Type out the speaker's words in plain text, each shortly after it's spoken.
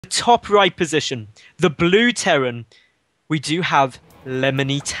top right position, the blue Terran, we do have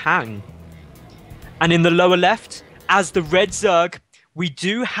LemonyTang. And in the lower left, as the red Zerg, we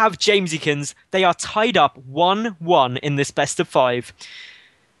do have Jamesykins. They are tied up 1-1 in this best of 5.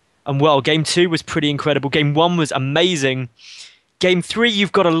 And well, game 2 was pretty incredible. Game 1 was amazing. Game 3,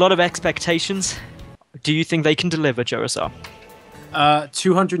 you've got a lot of expectations. Do you think they can deliver, Jurasar?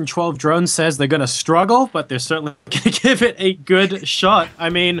 212 drones says they're going to struggle, but they're certainly going to give it a good shot. I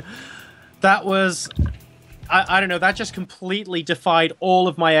mean, that was... I don't know, that just completely defied all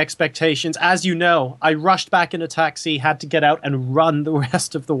of my expectations. As you know, I rushed back in a taxi, had to get out and run the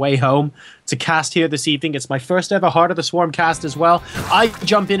rest of the way home to cast here this evening. It's my first ever Heart of the Swarm cast as well. I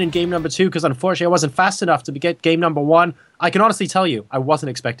jump in game number 2 because unfortunately I wasn't fast enough to get game number 1. I can honestly tell you, I wasn't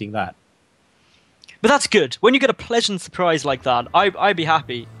expecting that. But that's good. When you get a pleasant surprise like that, I'd be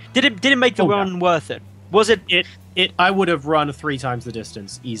happy. Did it make the run worth it? Was it? I would have run 3 times the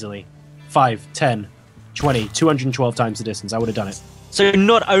distance easily. 5, 10, 20, 212 times the distance. I would have done it. So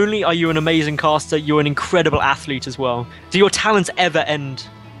not only are you an amazing caster, you're an incredible athlete as well. Do your talents ever end?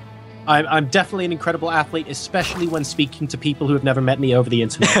 I'm definitely an incredible athlete, especially when speaking to people who have never met me over the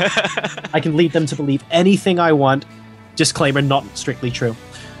internet. I can lead them to believe anything I want. Disclaimer, not strictly true.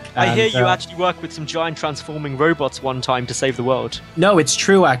 I hear you actually work with some giant transforming robots one time to save the world. No, it's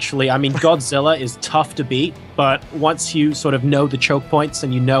true, actually. I mean, Godzilla is tough to beat, but once you sort of know the choke points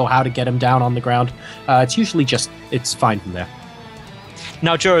and you know how to get him down on the ground, it's usually it's fine from there.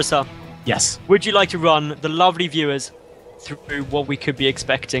 Now, Jurasar. Yes. Would you like to run the lovely viewers through what we could be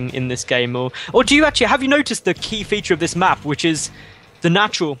expecting in this game? Or do you actually, have you noticed the key feature of this map, which is the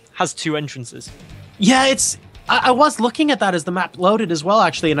natural has 2 entrances? Yeah, I was looking at that as the map loaded as well,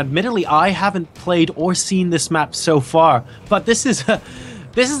 actually, and admittedly, I haven't played or seen this map so far. But this is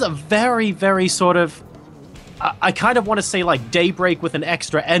a very, very sort of, I kind of want to say like Daybreak with an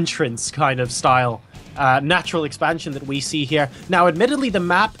extra entrance kind of style natural expansion that we see here. Now, admittedly, the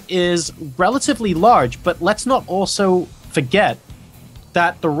map is relatively large, but let's not also forget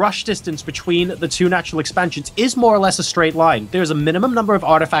that the rush distance between the 2 natural expansions is more or less a straight line. There's a minimum number of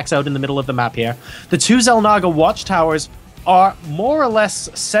artifacts out in the middle of the map here. The 2 Xel'Naga watchtowers are more or less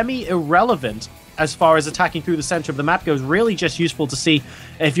semi-irrelevant as far as attacking through the center of the map goes. Really just useful to see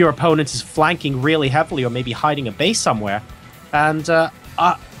if your opponent is flanking really heavily or maybe hiding a base somewhere. And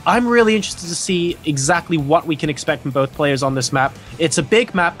I'm really interested to see exactly what we can expect from both players on this map. It's a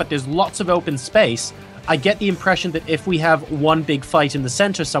big map, but there's lots of open space. I get the impression that if we have one big fight in the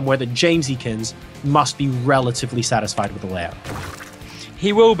center somewhere, that Jamesykins must be relatively satisfied with the layout.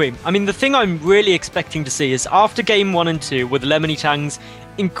 He will be. I mean, the thing I'm really expecting to see is after game 1 and 2 with LemonyTang's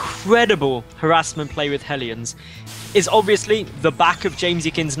incredible harassment play with Hellions, is obviously the back of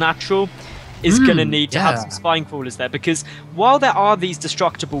Jamesykins' natural is going to need to have some spine crawlers there, because while there are these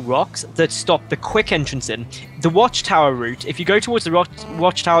destructible rocks that stop the quick entrance in, the watchtower route, if you go towards the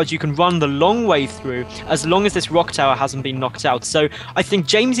watchtowers, you can run the long way through as long as this rock tower hasn't been knocked out. So I think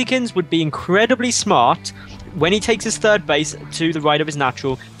Jamesykins would be incredibly smart when he takes his 3rd base to the right of his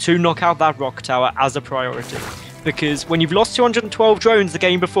natural to knock out that rock tower as a priority. Because when you've lost 212 drones the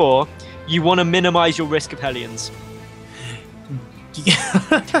game before, you want to minimize your risk of Hellions.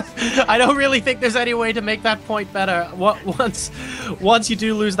 I don't really think there's any way to make that point better. Once you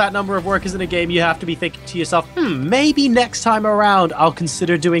do lose that number of workers in a game, you have to be thinking to yourself, maybe next time around I'll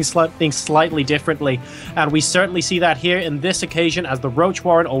consider doing things slightly differently. And we certainly see that here in this occasion as the Roach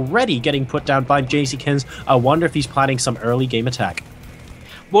Warren already getting put down by Jamesykins. I wonder if he's planning some early game attack.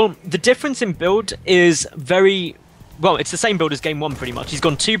 Well, the difference in build is very... Well, it's the same build as game 1 pretty much. He's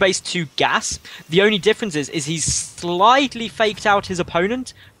gone 2 base, 2 gas. The only difference is he's slightly faked out his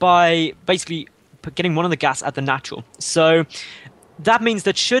opponent by basically getting one of the gas at the natural. So that means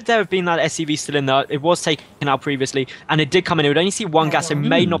that should there have been that SCV still in there, it was taken out previously, and it did come in. It would only see 1 gas, so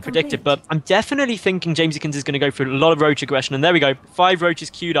may not predict it, but I'm definitely thinking Jamesykins is going to go for a lot of roach aggression, and there we go. 5 roaches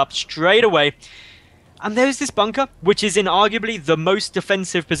queued up straight away. And there's this bunker, which is in arguably the most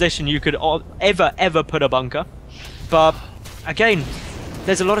defensive position you could ever put a bunker. But again,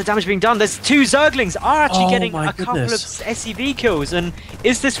 there's a lot of damage being done. There's 2 Zerglings are actually getting a couple of SCV kills. And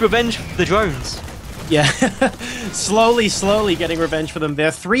is this revenge for the drones? Yeah, slowly getting revenge for them. There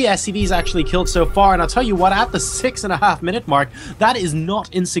are 3 SCVs actually killed so far, and I'll tell you what, at the 6.5 minute mark, that is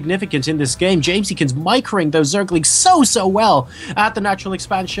not insignificant in this game. Jamesykins microing those Zerglings so well at the natural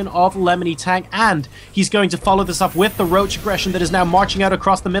expansion of LemonyTang, and he's going to follow this up with the Roach aggression that is now marching out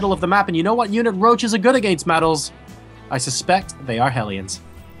across the middle of the map. And you know what unit Roaches are good against, Maddles? I suspect they are Hellions.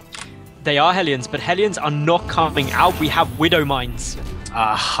 They are Hellions, but Hellions are not coming out. We have Widow Mines.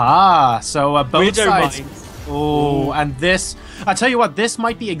 Aha! So both Widow sides Mines. Oh, and this, I tell you what, this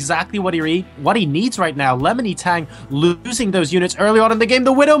might be exactly what he needs right now. LemonyTang losing those units early on in the game.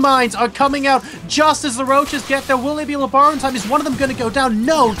 The Widow Mines are coming out just as the Roaches get there. Will they be able to borrow in time? Is one of them going to go down?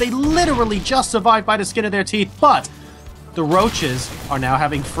 No, they literally just survived by the skin of their teeth, but the Roaches are now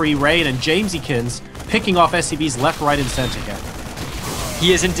having free reign, and Jamesykins picking off SCVs left, right, and center here.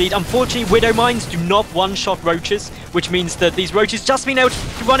 He is indeed. Unfortunately, Widow Mines do not one-shot Roaches, which means that these Roaches just been able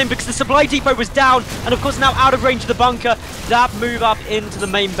to run in because the supply depot was down, and of course now out of range of the bunker. That move up into the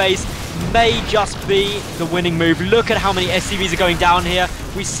main base may just be the winning move. Look at how many SCVs are going down here.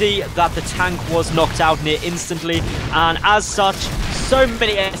 We see that the tank was knocked out near instantly, and as such, so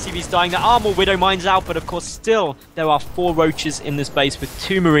many SCVs dying. There are more Widow Mines out, but of course still there are 4 Roaches in this base with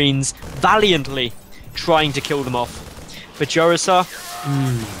 2 Marines valiantly trying to kill them off. But Jorasa,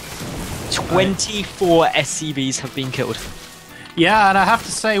 24 SCVs have been killed. Yeah, and I have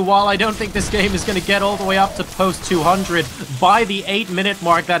to say, while I don't think this game is going to get all the way up to post 200, by the 8-minute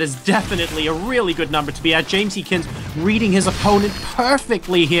mark, that is definitely a really good number to be at. Jamesykins reading his opponent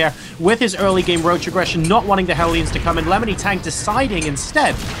perfectly here with his early game Roach aggression, not wanting the Hellions to come in. LemonyTang deciding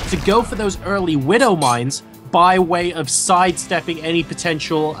instead to go for those early Widow Mines by way of sidestepping any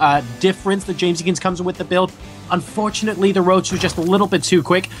potential difference that Jamesykins comes in with the build. Unfortunately, the Roach was just a little bit too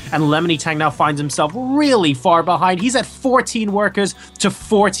quick, and LemonyTang now finds himself really far behind. He's at 14 workers to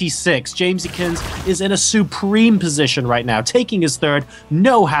 46. Jamesykins is in a supreme position right now, taking his third,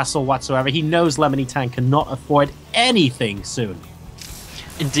 no hassle whatsoever. He knows LemonyTang cannot afford anything soon.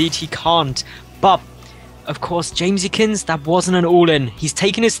 Indeed, he can't. But of course, Jamesykins, that wasn't an all-in. He's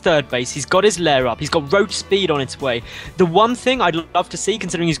taken his third base, he's got his lair up, he's got Roach speed on its way. The one thing I'd love to see,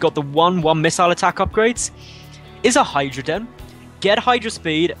 considering he's got the 1-1 missile attack upgrades, is a Hydra Den. Get Hydra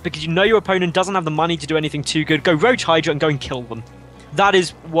speed, because you know your opponent doesn't have the money to do anything too good. Go Roach Hydra and go and kill them. That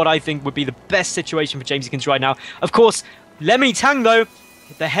is what I think would be the best situation for Jamesykins right now. Of course, LemonyTang though,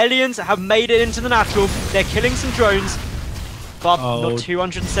 the Hellions have made it into the natural. They're killing some drones, but not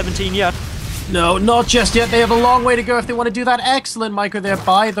 217 yet. No, not just yet. They have a long way to go if they want to do that. Excellent micro there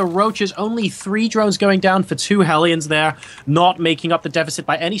by the Roaches. Only 3 drones going down for 2 Hellions there. Not making up the deficit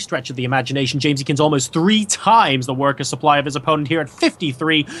by any stretch of the imagination. Jamesykins almost 3 times the worker supply of his opponent here at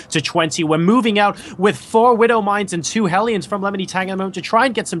 53 to 20. We're moving out with 4 Widow Mines and 2 Hellions from LemonyTang at the moment to try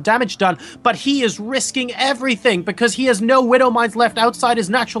and get some damage done. But he is risking everything because he has no Widow Mines left outside his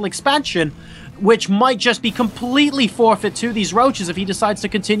natural expansion, which might just be completely forfeit to these Roaches if he decides to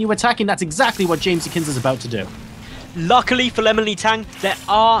continue attacking. That's exactly what Jamesykins is about to do. Luckily for LemonyTang, there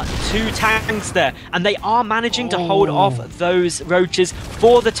are 2 tanks there, and they are managing to hold off those Roaches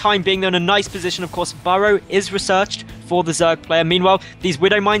for the time being. They're in a nice position. Of course, Burrow is researched for the Zerg player. Meanwhile, these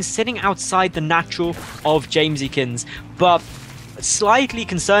Widow Mines sitting outside the natural of Jamesykins. But slightly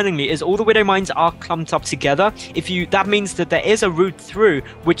concerningly is all the Widow Mines are clumped up together. That means that there is a route through,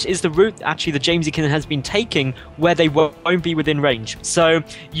 which is the route actually that Jamesykins has been taking, where they won't be within range. So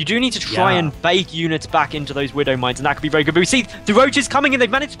you do need to try and bait units back into those Widow Mines, and that could be very good. But we see the Roaches coming in. They've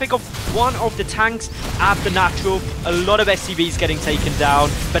managed to pick off one of the tanks at the natural. A lot of SCVs getting taken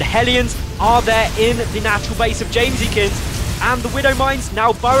down, but Hellions are there in the natural base of Jamesykins, and the Widow Mines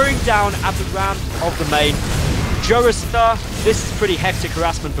now burrowing down at the ramp of the main. Jorasta, this is pretty hectic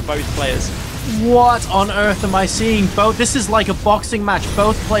harassment for both players. What on earth am I seeing? This is like a boxing match.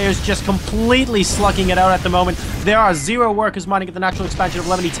 Both players just completely slugging it out at the moment. There are 0 workers mining at the natural expansion of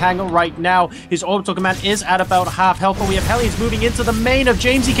LemonyTang right now. His orbital command is at about half health, but we have Hellions moving into the main of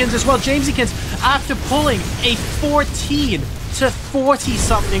Jamesykins as well. Jamesykins, after pulling a 14 to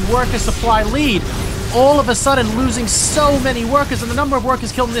 40-something worker supply lead, all of a sudden losing so many workers, and the number of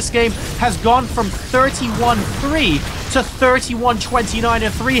workers killed in this game has gone from 31-3 to 31-29,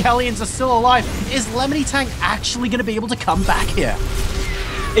 and 3 Hellions are still alive. Is LemonyTang actually going to be able to come back here?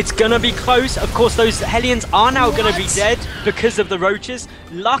 It's going to be close. Of course, those Hellions are now going to be dead because of the Roaches.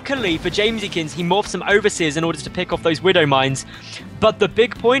 Luckily for Jamesykins, he morphed some Overseers in order to pick off those Widow Mines. But the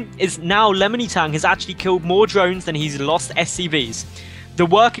big point is now LemonyTang has actually killed more drones than he's lost SCVs. The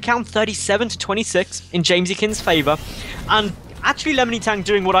worker count 37 to 26 in Jamesykins' favour, and actually LemonyTang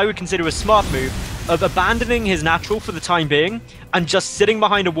doing what I would consider a smart move of abandoning his natural for the time being and just sitting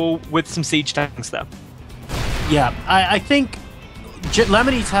behind a wall with some siege tanks there. Yeah, I think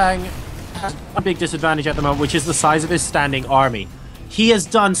LemonyTang has a big disadvantage at the moment, which is the size of his standing army. He has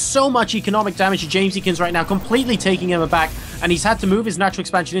done so much economic damage to Jamesykins right now, completely taking him aback, and he's had to move his natural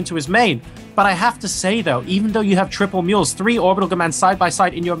expansion into his main. But I have to say, though, even though you have triple mules, 3 orbital commands side by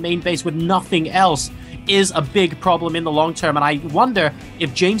side in your main base with nothing else, is a big problem in the long term, and I wonder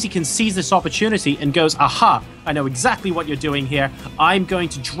if Jamesykins sees this opportunity and goes, aha, I know exactly what you're doing here. I'm going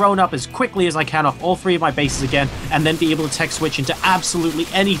to drone up as quickly as I can off all 3 of my bases again, and then be able to tech switch into absolutely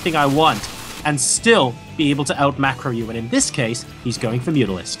anything I want, and still be able to out-macro you. And in this case, he's going for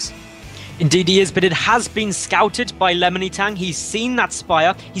Mutalisks. Indeed he is, but it has been scouted by LemonyTang. He's seen that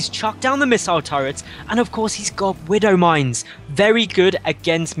Spire, he's chucked down the missile turrets, and of course he's got Widow Mines. Very good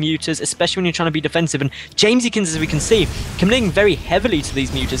against Mutas, especially when you're trying to be defensive. And Jamesykins, as we can see, committing very heavily to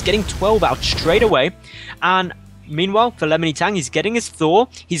these Mutas, getting 12 out straight away. And meanwhile, for LemonyTang, he's getting his Thor,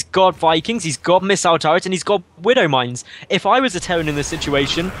 he's got Vikings, he's got missile turrets, and he's got Widow Mines. If I was a Terran in this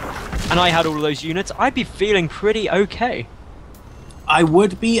situation, and I had all of those units, I'd be feeling pretty okay. I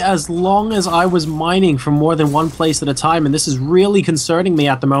would be, as long as I was mining from more than one place at a time, and this is really concerning me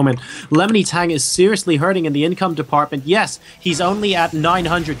at the moment. LemonyTang is seriously hurting in the income department. Yes, he's only at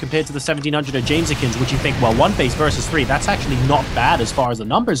 900 compared to the 1700 of Jamesykins, which you think, well, 1 base versus 3, that's actually not bad as far as the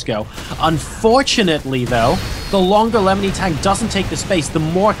numbers go. Unfortunately, though, the longer LemonyTang doesn't take the space, the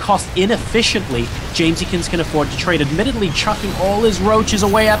more cost inefficiently Jamesykins can afford to trade. Admittedly, chucking all his roaches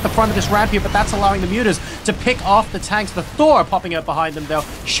away at the front of this ramp here, but that's allowing the Mutas to pick off the tanks. The Thor popping up behind them, though,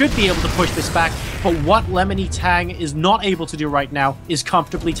 should be able to push this back. But what LemonyTang is not able to do right now is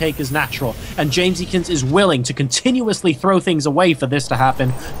comfortably take his natural. And Jamesykins is willing to continuously throw things away for this to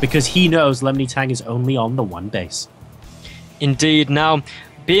happen, because he knows LemonyTang is only on the 1 base. Indeed. Now,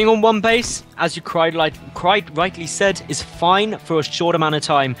 being on 1 base, as you quite rightly said, is fine for a short amount of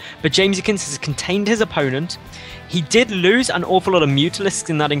time. But Jamesykins has contained his opponent. He did lose an awful lot of Mutalisks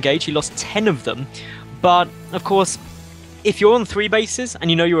in that engage. He lost 10 of them. But, of course, if you're on 3 bases and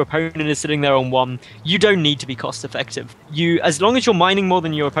you know your opponent is sitting there on 1, you don't need to be cost effective. As long as you're mining more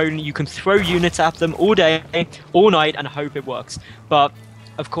than your opponent, you can throw units at them all day, all night, and hope it works. But,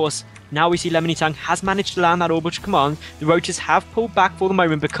 of course, now we see LemonyTang has managed to land that orbital command. The roaches have pulled back for the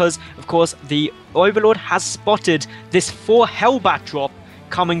moment because, of course, the Overlord has spotted this 4 Hellbat drop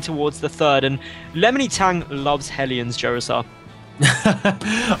coming towards the 3rd, and LemonyTang loves Hellions, Jerusar.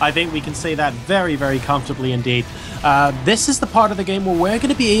 I think we can say that very, very comfortably indeed. This is the part of the game where we're going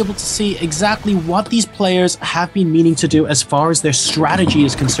to be able to see exactly what these players have been meaning to do as far as their strategy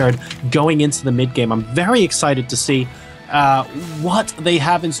is concerned going into the mid-game. I'm very excited to see what they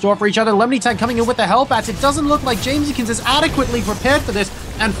have in store for each other. LemonyTang coming in with the Hellbats. It doesn't look like Jamesykins is adequately prepared for this,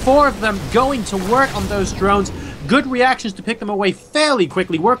 and 4 of them going to work on those drones. Good reactions to pick them away fairly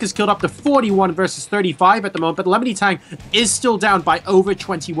quickly. Work is killed up to 41 versus 35 at the moment, but LemonyTang is still down by over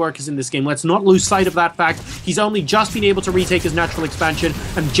 20 workers in this game. Let's not lose sight of that fact. He's only just been able to retake his natural expansion,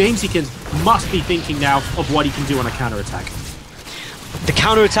 and Jamesykins must be thinking now of what he can do on a counterattack. The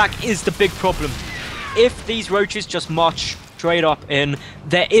counterattack is the big problem. If these roaches just march straight up in,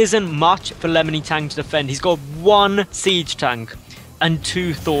 there isn't much for LemonyTang to defend. He's got 1 siege tank and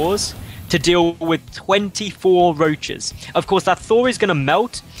 2 Thors to deal with 24 roaches. Of course, that Thor is going to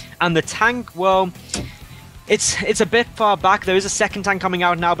melt, and the tank, well, it's a bit far back. There is a 2nd tank coming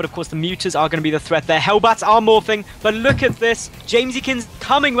out now, but of course the Mutas are going to be the threat there. Hellbats are morphing, but look at this. Jamesykins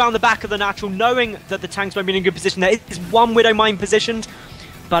coming around the back of the natural, knowing that the tanks won't be in a good position. There is 1 Widow Mine positioned,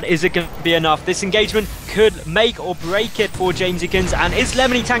 but is it going to be enough? This engagement could make or break it for Jamesykins, and is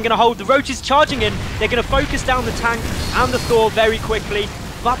LemonyTang going to hold? The roaches charging in. They're going to focus down the tank and the Thor very quickly.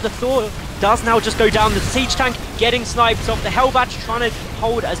 But the Thor does now just go down. The siege tank getting sniped off. The Hellbats trying to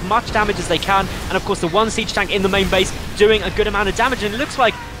hold as much damage as they can. And of course the 1 siege tank in the main base doing a good amount of damage. And it looks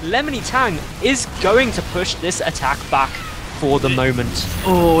like LemonyTang is going to push this attack back for the moment.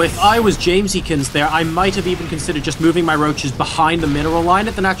 Oh, if I was Jamesykins there, I might have even considered just moving my roaches behind the mineral line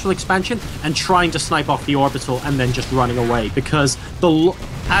at the natural expansion and trying to snipe off the orbital and then just running away, because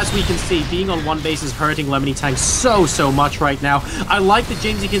as we can see, being on 1 base is hurting LemonyTang so much right now. I like that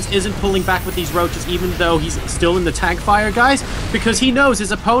Jamesykins isn't pulling back with these roaches, even though he's still in the tank fire, guys, because he knows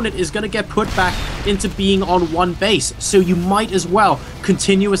his opponent is going to get put back into being on 1 base. So you might as well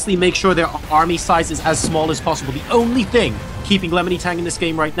continuously make sure their army size is as small as possible. The only thing keeping LemonyTang in this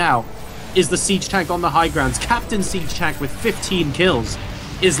game right now is the siege tank on the high grounds. Captain Siege Tank with 15 kills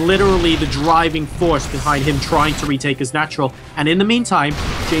is literally the driving force behind him trying to retake his natural. And in the meantime,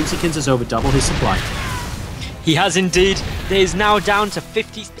 Jamesykins has over doubled his supply. He has indeed. There is now down to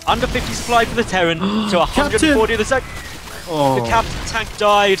under 50 supply for the Terran to 140 of the sec. Oh. The Captain tank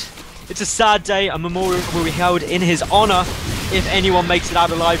died. It's a sad day. A memorial will be held in his honor if anyone makes it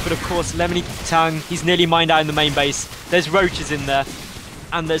out alive. But of course, LemonyTang, he's nearly mined out in the main base. There's roaches in there,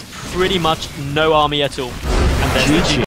 and there's pretty much no army at all. And there's the